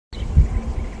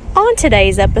On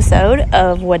today's episode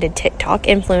of What Did TikTok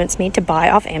Influence Me to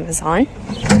Buy Off Amazon?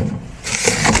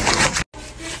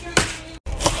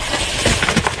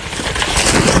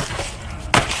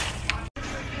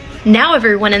 Now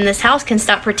everyone in this house can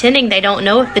stop pretending they don't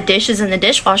know if the dishes in the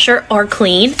dishwasher are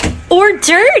clean or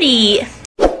dirty.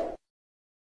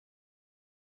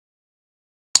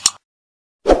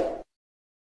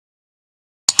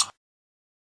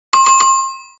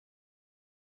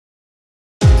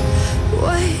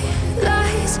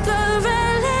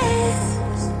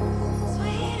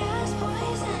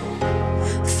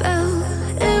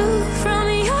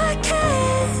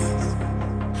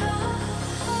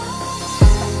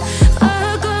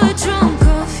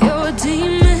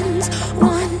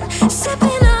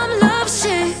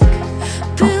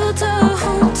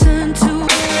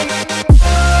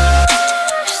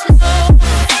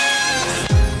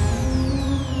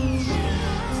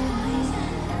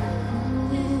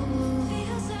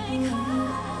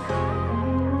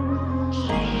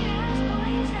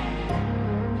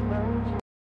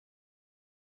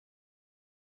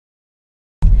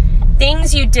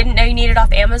 Things you didn't know you needed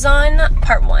off Amazon,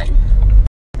 part 1.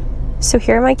 So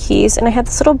here are my keys, and I have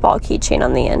this little ball keychain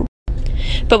on the end.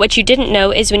 But what you didn't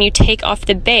know is when you take off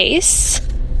the base,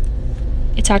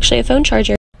 it's actually a phone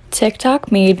charger.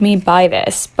 TikTok made me buy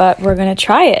this, but we're gonna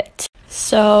try it.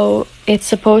 So it's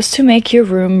supposed to make your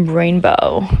room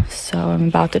rainbow, so I'm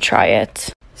about to try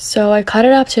it. So I cut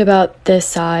it up to about this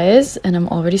size, and I'm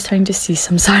already starting to see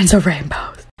some signs of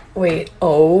rainbows. Wait,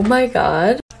 oh my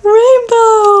god.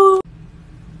 Rainbow!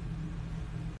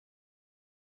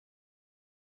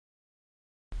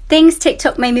 Things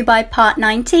TikTok made me buy part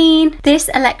 19. This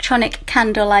electronic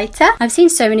candle lighter. I've seen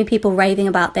so many people raving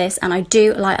about this, and I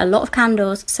do light a lot of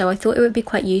candles, so I thought it would be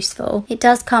quite useful. It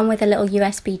does come with a little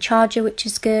USB charger, which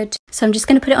is good. So I'm just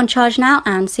going to put it on charge now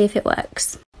and see if it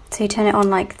works. So you turn it on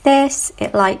like this,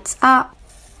 it lights up.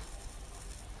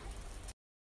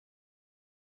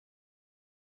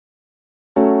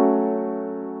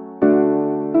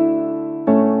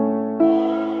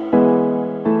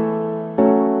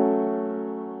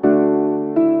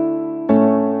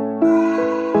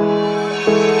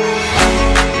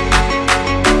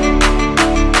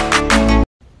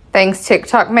 Things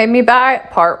TikTok made me buy,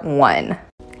 part 1.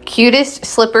 Cutest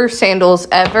slipper sandals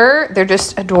ever. They're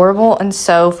just adorable and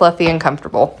so fluffy and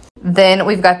comfortable. Then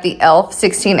we've got the e.l.f.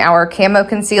 16-hour camo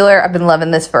concealer. I've been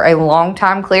loving this for a long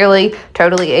time, clearly.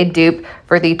 Totally a dupe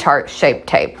for the Tarte Shape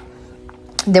Tape.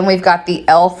 Then we've got the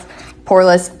e.l.f.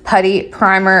 Poreless Putty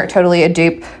Primer. Totally a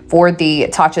dupe for the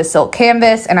Tatcha Silk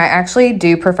Canvas. And I actually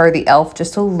do prefer the e.l.f.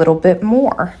 just a little bit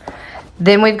more.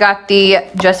 Then we've got the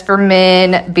Just for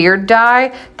Men beard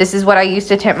dye. This is what I use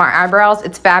to tint my eyebrows.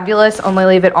 It's fabulous. Only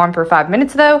leave it on for 5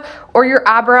 minutes though, or your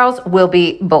eyebrows will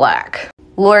be black.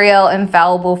 L'Oreal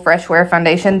Infallible Fresh Wear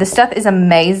Foundation. This stuff is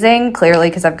amazing, clearly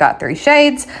because I've got 3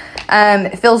 shades.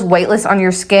 It feels weightless on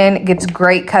your skin, gets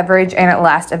great coverage, and it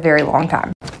lasts a very long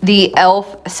time. The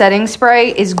e.l.f. setting spray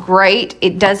is great.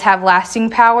 It does have lasting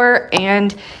power,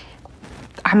 and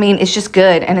I mean, it's just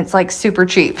good, and it's like super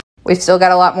cheap. We've still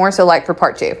got a lot more, so like for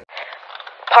part 2.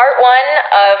 Part 1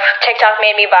 of TikTok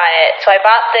made me buy it. So I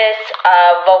bought this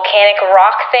volcanic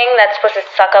rock thing that's supposed to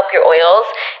suck up your oils,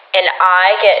 and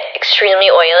I get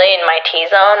extremely oily in my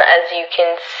T-zone, as you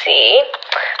can see.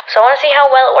 So I want to see how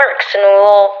well it works, and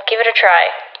we'll give it a try.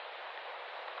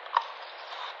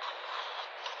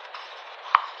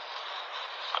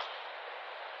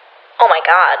 Oh my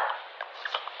god.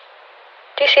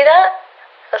 Do you see that?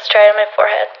 Let's try it on my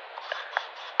forehead.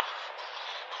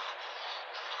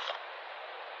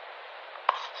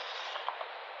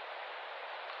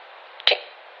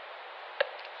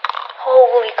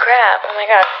 Holy crap, oh my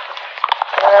god.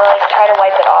 I'm gonna like try to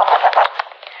wipe it off.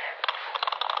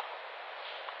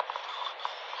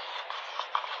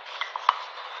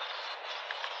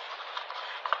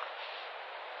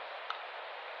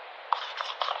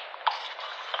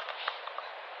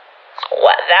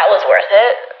 Wow, that was worth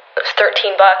it. It was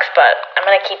 13 bucks, but I'm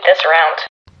gonna keep this around.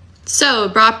 So,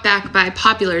 brought back by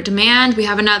popular demand, we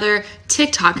have another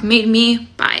TikTok made me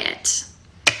buy it.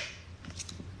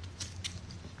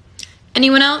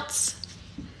 Anyone else?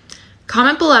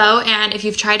 Comment below, and if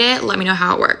you've tried it, let me know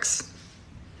how it works.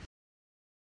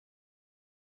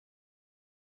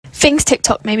 Things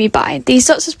TikTok made me buy. These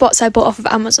lots of spots I bought off of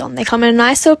Amazon. They come in a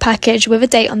nice little package with a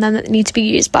date on them that they need to be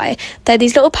used by. They're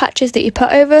these little patches that you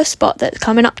put over a spot that's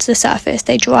coming up to the surface.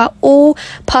 They draw out all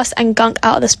pus and gunk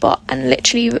out of the spot and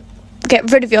literally get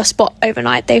rid of your spot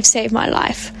overnight. They've saved my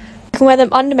life. You can wear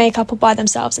them under makeup or by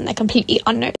themselves and they're completely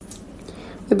unnoticed.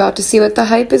 We're about to see what the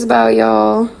hype is about,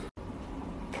 y'all.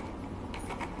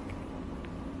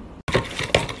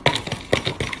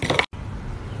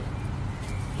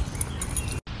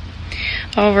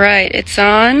 All right, it's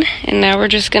on, and now we're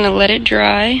just gonna let it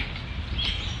dry.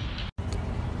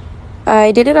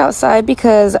 I did it outside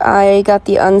because I got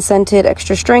the unscented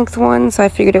extra strength one, so I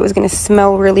figured it was going to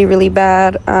smell really, really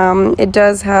bad. It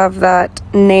does have that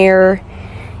Nair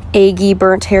eggy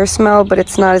burnt hair smell, but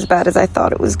it's not as bad as I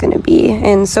thought it was going to be.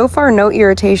 And so far, no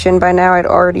irritation. By now, I'd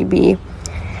already be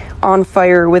on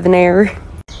fire with Nair.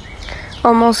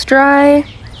 Almost dry.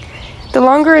 The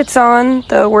longer it's on,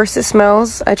 the worse it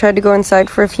smells. I tried to go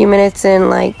inside for a few minutes and,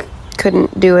 like,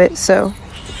 couldn't do it, so...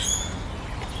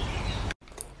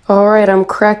 Alright, I'm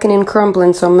cracking and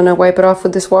crumbling, so I'm gonna wipe it off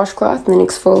with this washcloth and then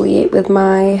exfoliate with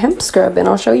my hemp scrub, and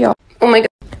I'll show y'all. Oh my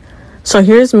god. So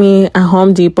here's me at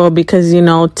Home Depot because, you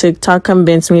know, TikTok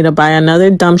convinced me to buy another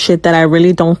dumb shit that I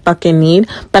really don't fucking need,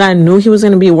 but I knew he was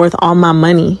gonna be worth all my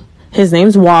money. His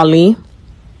name's Wally.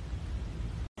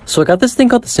 So I got this thing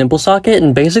called the Simple Socket,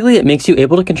 and basically it makes you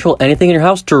able to control anything in your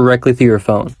house directly through your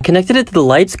phone. Connected it to the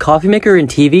lights, coffee maker, and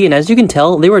TV, and as you can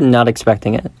tell, they were not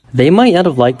expecting it. They might not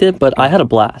have liked it, but I had a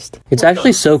blast. It's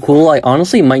actually so cool, I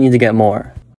honestly might need to get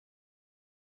more.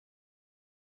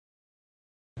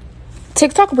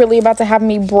 TikTok really about to have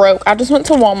me broke. I just went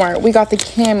to Walmart. We got the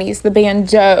camis, the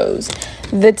bandeaus,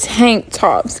 the tank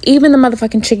tops, even the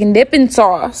motherfucking chicken dipping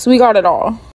sauce. We got it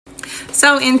all.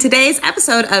 So in today's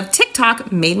episode of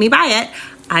TikTok Made Me Buy It,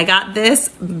 I got this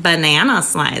banana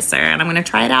slicer, and I'm going to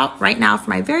try it out right now for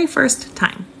my very first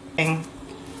time. Oh,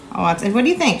 what do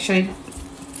you think? Should I,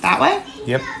 that way?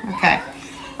 Yep. Okay.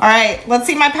 All right, let's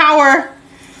see my power.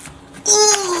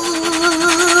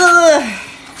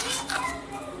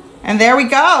 And there we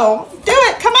go. Do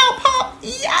it, come out, Pop.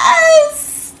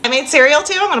 Yes! I made cereal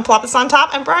too. I'm going to plop this on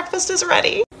top, and breakfast is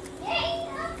ready.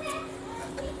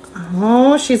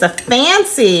 Oh, she's a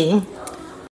fancy.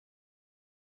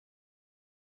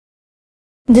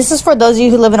 This is for those of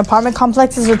you who live in apartment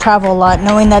complexes or travel a lot,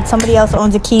 knowing that somebody else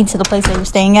owns a key to the place that you're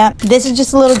staying at. This is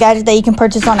just a little gadget that you can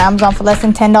purchase on Amazon for less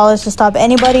than $10 to stop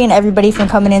anybody and everybody from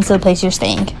coming into the place you're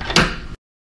staying.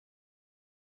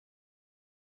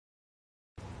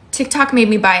 TikTok Made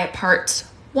Me Buy It Part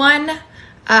 1.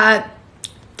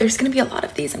 There's gonna be a lot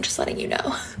of these, I'm just letting you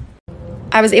know.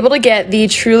 I was able to get the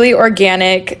Truly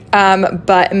Organic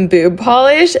butt and boob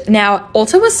polish. Now,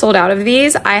 Ulta was sold out of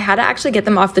these. I had to actually get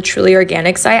them off the Truly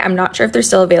Organic site. I'm not sure if they're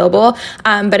still available,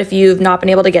 but if you've not been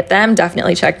able to get them,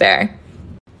 definitely check there.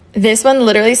 This one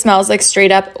literally smells like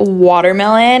straight up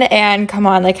watermelon, and come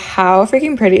on, like how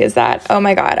freaking pretty is that? Oh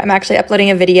my God, I'm actually uploading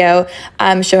a video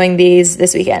showing these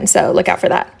this weekend, so look out for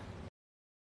that.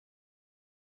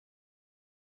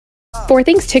 4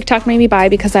 things TikTok made me buy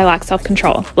because I lack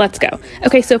self-control. Let's go.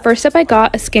 Okay, so first up, I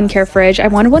got a skincare fridge. I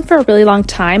wanted one for a really long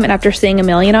time, and after seeing a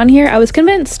million on here, I was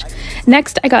convinced.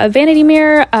 Next, I got a vanity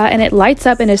mirror, and it lights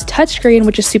up and is touchscreen,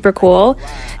 which is super cool.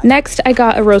 Next, I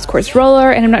got a rose quartz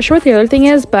roller, and I'm not sure what the other thing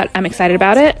is, but I'm excited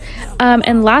about it.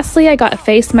 And lastly, I got a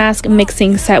face mask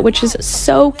mixing set, which is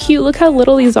so cute. Look how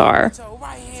little these are.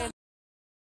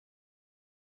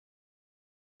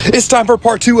 It's time for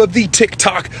part 2 of the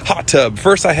TikTok hot tub.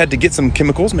 First, I had to get some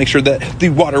chemicals, make sure that the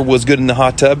water was good in the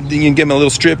hot tub. Then you can give them a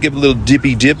little strip, give it a little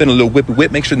dippy dip and a little whippy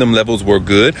whip, make sure them levels were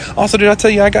good. Also, did I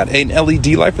tell you I got an LED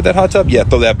light for that hot tub? Yeah,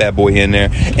 throw that bad boy in there.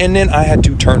 And then I had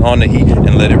to turn on the heat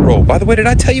and let it roll. By the way, did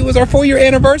I tell you it was our 4-year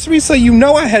anniversary? So you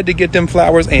know I had to get them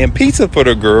flowers and pizza for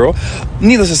the girl.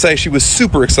 Needless to say, she was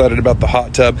super excited about the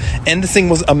hot tub, and this thing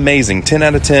was amazing. 10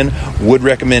 out of 10, would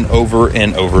recommend over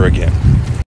and over again.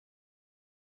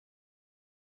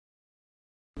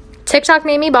 TikTok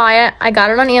made me buy it. I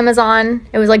got it on Amazon.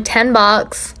 It was like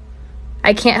 $10.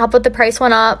 I can't help but the price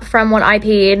went up from what I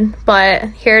paid, but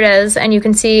here it is, and you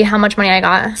can see how much money I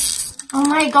got. Oh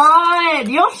my God!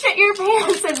 You'll shit your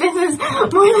pants if this is more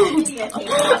than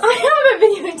I have a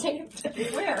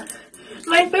videotape. Where?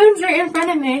 My phone's right in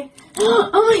front of me. Oh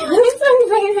my God, I'm so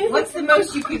excited. What's the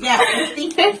most you could get? 50?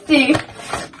 50.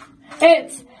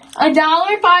 It's $1,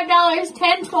 $5,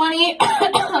 $10,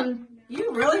 $20.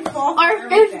 You really fall or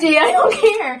 50, I don't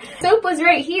care. Soap was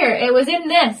right here. It was in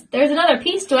this. There's another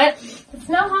piece to it.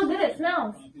 Smell how good it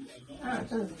smells.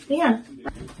 Oh, yeah.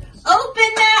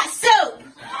 Open that soap!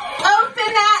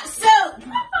 Open that soap!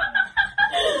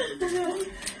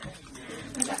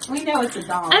 We know it's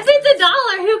 $1. If it's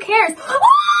 $1, who cares? $5!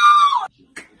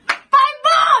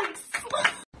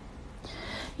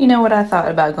 You know what, I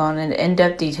thought about going into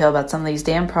in-depth detail about some of these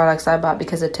damn products I bought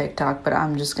because of TikTok, but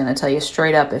I'm just gonna tell you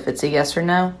straight up if it's a yes or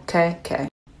no, okay.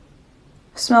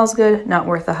 Smells good, not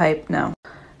worth the hype, no.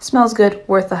 Smells good,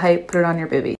 worth the hype, put it on your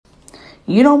bibby.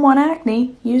 You don't want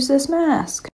acne, use this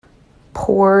mask.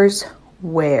 Pores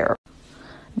wear.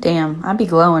 Damn, I'd be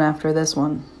glowing after this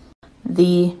one.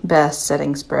 the best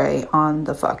setting spray on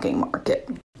the fucking market.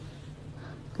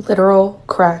 Literal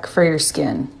crack for your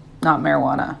skin, not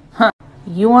marijuana. Huh.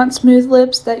 You want smooth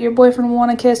lips that your boyfriend will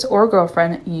want to kiss or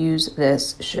girlfriend, use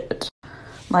this shit.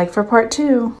 Like for part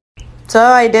 2. So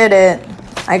I did it.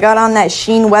 I got on that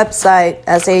Shein website,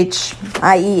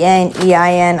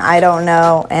 SHIENEIN, I don't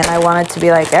know, and I wanted to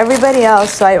be like everybody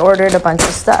else, so I ordered a bunch of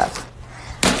stuff.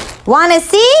 Wanna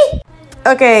see?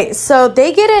 Okay, so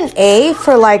they get an A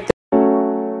for like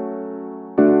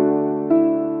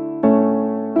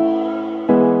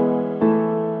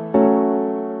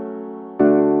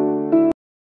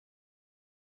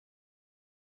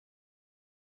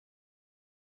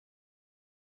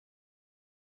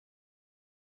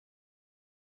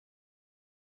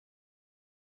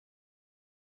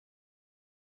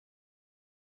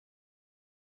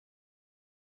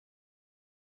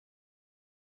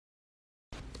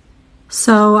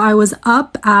So I was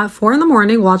up at 4 in the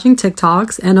morning watching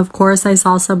TikToks, and of course I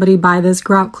saw somebody buy this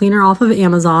grout cleaner off of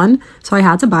Amazon, so I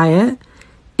had to buy it.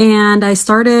 And I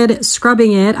started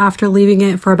scrubbing it after leaving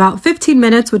it for about 15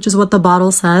 minutes, which is what the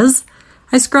bottle says.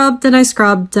 I scrubbed and I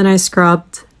scrubbed and I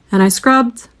scrubbed and I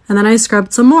scrubbed and then I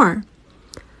scrubbed some more.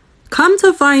 Come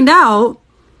to find out,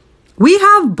 we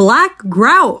have black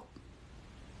grout.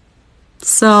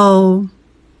 So,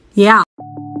 yeah.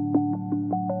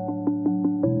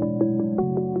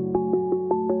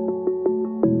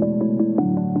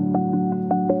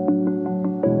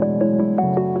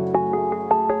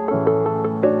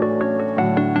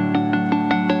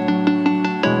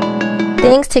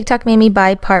 Things TikTok made me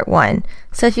buy part 1.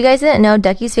 So if you guys didn't know,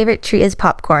 Ducky's favorite treat is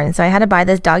popcorn. So I had to buy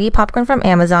this doggy popcorn from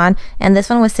Amazon, and this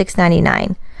one was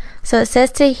 $6.99. So it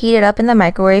says to heat it up in the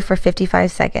microwave for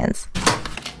 55 seconds.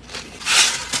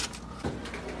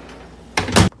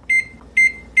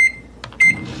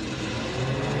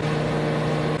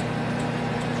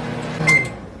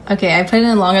 Okay, I put it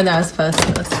in longer than I was supposed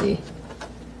to. Let's see.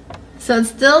 So it's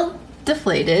still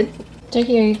deflated.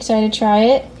 Ducky, are you excited to try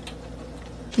it?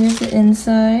 Here's the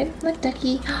inside. Look,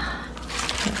 Ducky.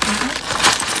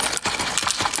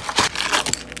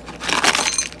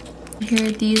 Here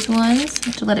are these ones. I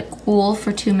have to let it cool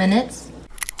for 2 minutes.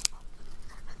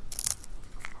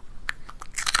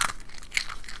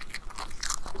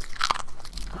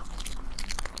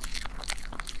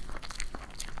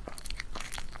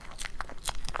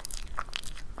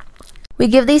 We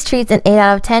give these treats an 8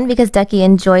 out of 10 because Ducky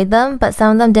enjoyed them, but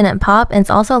some of them didn't pop, and it's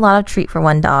also a lot of treat for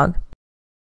one dog.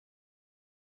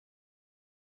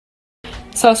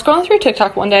 So I was scrolling through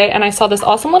TikTok one day and I saw this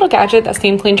awesome little gadget that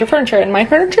steam cleans your furniture, and my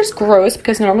furniture's gross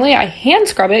because normally I hand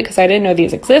scrub it because I didn't know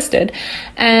these existed,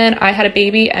 and I had a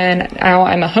baby and now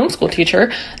I'm a homeschool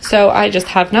teacher, so I just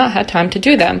have not had time to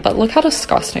do them. But look how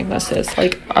disgusting this is.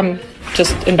 Like, I'm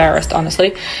just embarrassed,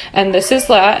 honestly. And this is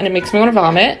that, and it makes me want to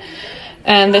vomit.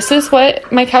 And this is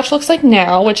what my couch looks like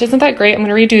now, which isn't that great. I'm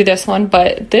going to redo this one,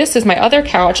 but this is my other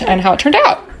couch and how it turned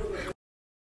out.